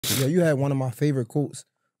Yo, you had one of my favorite quotes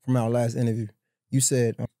from our last interview. You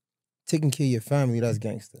said, taking care of your family, that's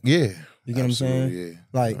gangster. Yeah. You get what I'm saying? Yeah.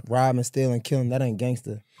 Like, robbing, stealing, killing, that ain't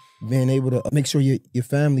gangster. Being able to make sure your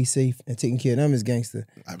family's safe and taking care of them is gangster.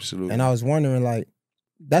 Absolutely. And I was wondering, like,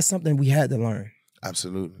 that's something we had to learn.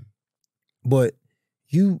 Absolutely. But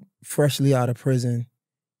you freshly out of prison,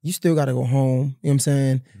 you still got to go home. You know what I'm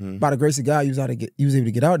saying? Mm-hmm. By the grace of God, you was able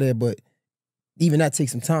to get out there, but even that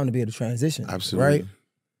takes some time to be able to transition. Absolutely. Right?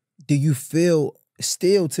 Do you feel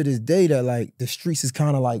still to this day that like the streets is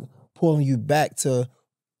kind of like pulling you back to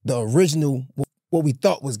the original, what we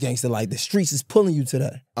thought was gangster? Like the streets is pulling you to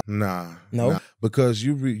that? Nah. No? Nah. Because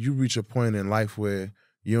you reach a point in life where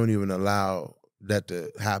you don't even allow that to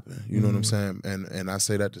happen. You know what I'm saying? And I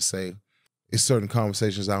say that to say, it's certain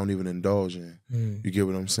conversations I don't even indulge in. You get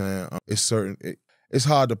what I'm saying? It's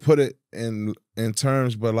hard to put it in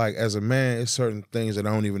terms, but like as a man, it's certain things that I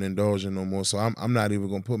don't even indulge in no more. So I'm not even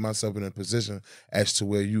gonna put myself in a position as to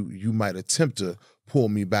where you might attempt to pull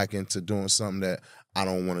me back into doing something that I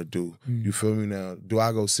don't want to do. You feel me now? Do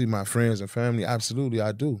I go see my friends and family? Absolutely,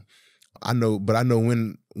 I do. I know, but I know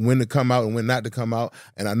when to come out and when not to come out,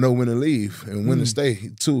 and I know when to leave and when to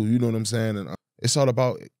stay too. You know what I'm saying? And it's all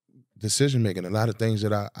about decision making. A lot of things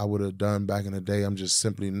that I would have done back in the day, I'm just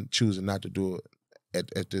simply choosing not to do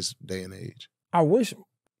it at this day and age. I wish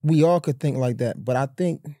we all could think like that, but I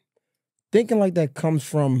think thinking like that comes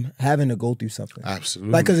from having to go through something.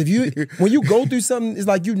 Absolutely. Like, because when you go through something, it's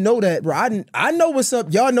like, you know that, bro. I know what's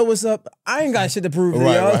up. Y'all know what's up. I ain't got shit to prove to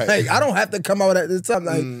y'all. Right. Like, I don't have to come out at this time.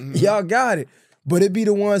 Like, y'all got it. But it be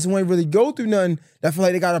the ones who ain't really go through nothing that feel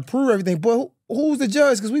like they got to prove everything. But who's the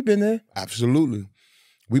judge? Because we've been there. Absolutely.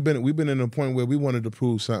 We've been in a point where we wanted to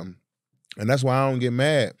prove something. And that's why I don't get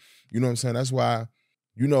mad. You know what I'm saying? That's why,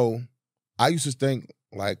 you know, I used to think,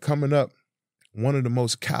 like, coming up, one of the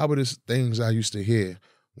most cowardice things I used to hear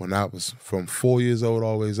when I was from 4 years old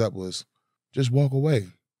always up was, just walk away.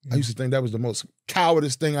 I used to think that was the most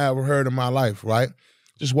cowardice thing I ever heard in my life, right?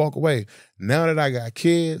 Just walk away. Now that I got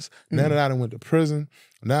kids, now that I done went to prison,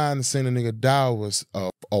 now I done seen a nigga die with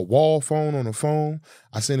a wall phone on the phone.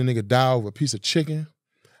 I seen a nigga die over a piece of chicken.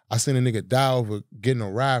 I seen a nigga die over getting a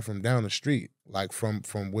ride from down the street, like from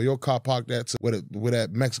where your car parked at to where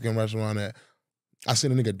that Mexican restaurant at. I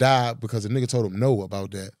seen a nigga die because the nigga told him no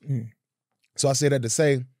about that. So I say that to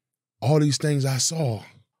say, all these things I saw,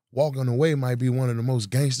 walking away might be one of the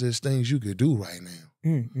most gangsterest things you could do right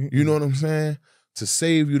now. You know what I'm saying? To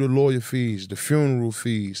save you the lawyer fees, the funeral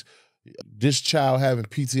fees, this child having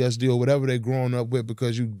PTSD or whatever they growing up with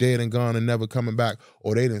because you dead and gone and never coming back,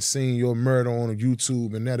 or they done seen your murder on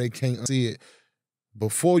YouTube and now they can't see it.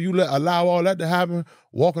 Before you allow all that to happen,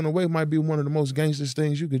 walking away might be one of the most gangsterest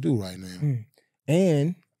things you could do right now.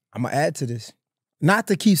 And I'm going to add to this. Not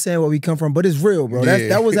to keep saying where we come from, but it's real, bro.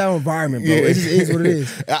 That was our environment, bro. It just is what it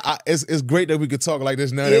is. It's great that we could talk like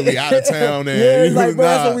this now that we out of town. And, it's like, bro,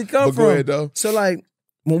 that's where we come from. Go ahead, though. So, like,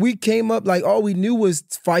 when we came up, like, all we knew was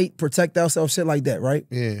fight, protect ourselves, shit like that, right?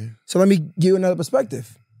 Yeah. So let me give you another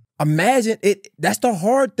perspective. Imagine it. That's the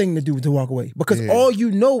hard thing to do, to walk away, because all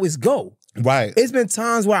you know is go. Right. It's been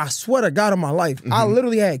times where I swear to God in my life, I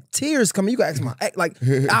literally had tears coming. You can ask my ex, like,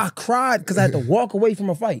 I cried because I had to walk away from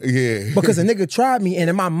a fight. Yeah. Because a nigga tried me, and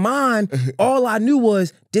in my mind, all I knew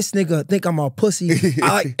was, this nigga think I'm a pussy.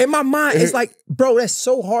 In my mind, it's like, bro, that's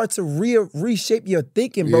so hard to reshape your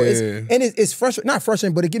thinking, bro. It's frustrating, not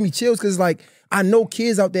frustrating, but it give me chills because, like, I know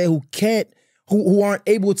kids out there who aren't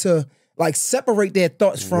able to, like, separate their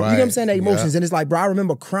thoughts from, you know what I'm saying, their emotions. And it's like, bro, I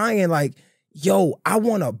remember crying like, yo, I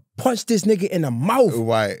want to punch this nigga in the mouth.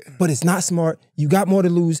 Right. But it's not smart. You got more to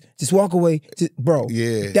lose. Just walk away. Bro,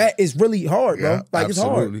 that is really hard, bro. Yeah, like,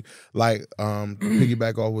 absolutely. It's hard. Like,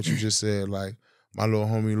 piggyback off what you just said, like, my little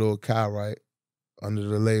homie, Lil Kai, right, under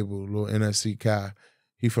the label, Lil NSC Kai,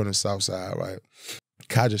 he from the South Side, right?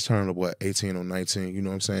 Kai just turned, what, 18 or 19, you know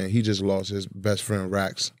what I'm saying? He just lost his best friend,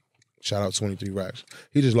 Rax. Shout out 23 Rax.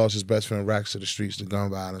 He just lost his best friend Rax to the streets, to gun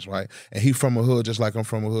violence, right? And he from a hood just like I'm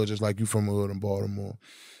from a hood, just like you from a hood in Baltimore.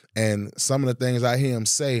 And some of the things I hear him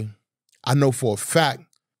say, I know for a fact,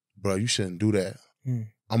 bro, you shouldn't do that.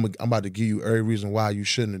 I'm about to give you every reason why you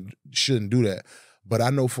shouldn't do that. But I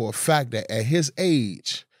know for a fact that at his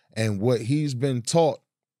age and what he's been taught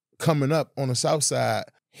coming up on the South Side,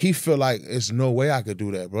 he feel like it's no way I could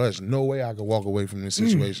do that, bro. There's no way I could walk away from this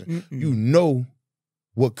situation. You know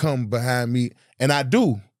what come behind me, and I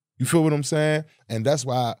do. You feel what I'm saying? And that's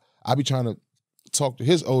why I be trying to talk to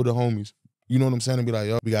his older homies, you know what I'm saying, and be like,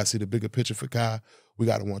 yo, we gotta see the bigger picture for Kai. We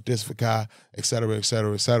gotta want this for Kai, et cetera, et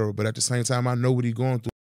cetera, et cetera. But at the same time, I know what he going through.